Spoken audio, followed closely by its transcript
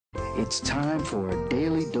It's time for a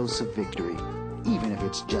daily dose of victory, even if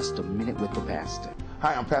it's just a minute with the pastor.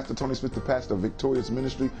 Hi, I'm Pastor Tony Smith, the pastor of Victorious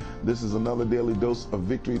Ministry. This is another daily dose of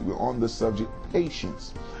victory. We're on the subject,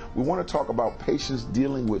 patience. We want to talk about patience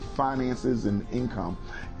dealing with finances and income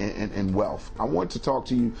and wealth. I want to talk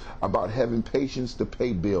to you about having patience to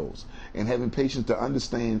pay bills and having patience to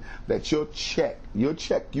understand that your check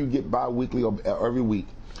you get bi-weekly or every week,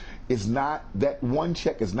 is not, that one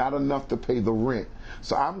check is not enough to pay the rent.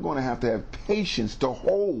 So I'm going to have patience to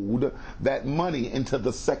hold that money until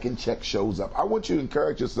the second check shows up. I want you to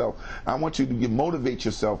encourage yourself. I want you to motivate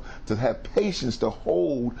yourself to have patience to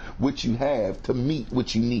hold what you have to meet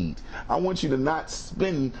what you need. I want you to not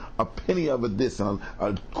spend a penny of it this and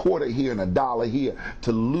a quarter here and a dollar here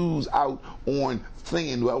to lose out on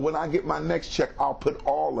saying, well, when I get my next check, I'll put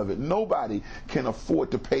all of it. Nobody can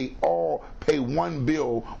afford to pay one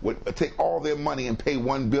bill, take all their money and pay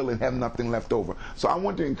one bill and have nothing left over. So I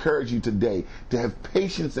want to encourage you today to have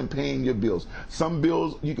patience in paying your bills. Some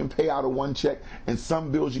bills you can pay out of one check, and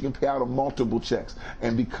some bills you can pay out of multiple checks.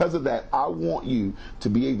 And because of that, I want you to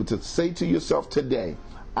be able to say to yourself today,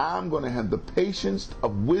 I'm going to have the patience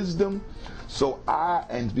of wisdom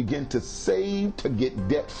and begin to save to get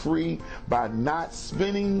debt free by not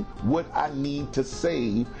spending what I need to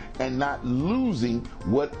save and not losing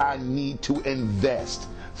what I need to invest.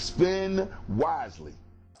 Spend wisely.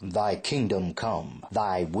 Thy kingdom come,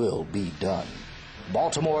 thy will be done.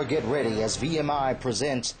 Baltimore, get ready as VMI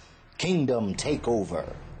presents Kingdom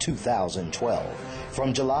Takeover 2012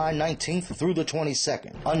 from July 19th through the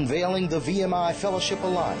 22nd. Unveiling the VMI Fellowship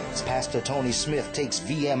Alliance, Pastor Tony Smith takes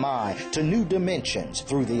VMI to new dimensions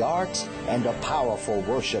through the arts and a powerful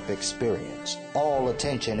worship experience. All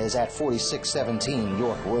attention is at 4617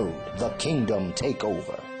 York Road, the Kingdom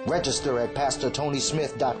Takeover. Register at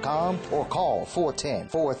PastorTonySmith.com or call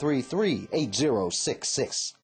 410-433-8066.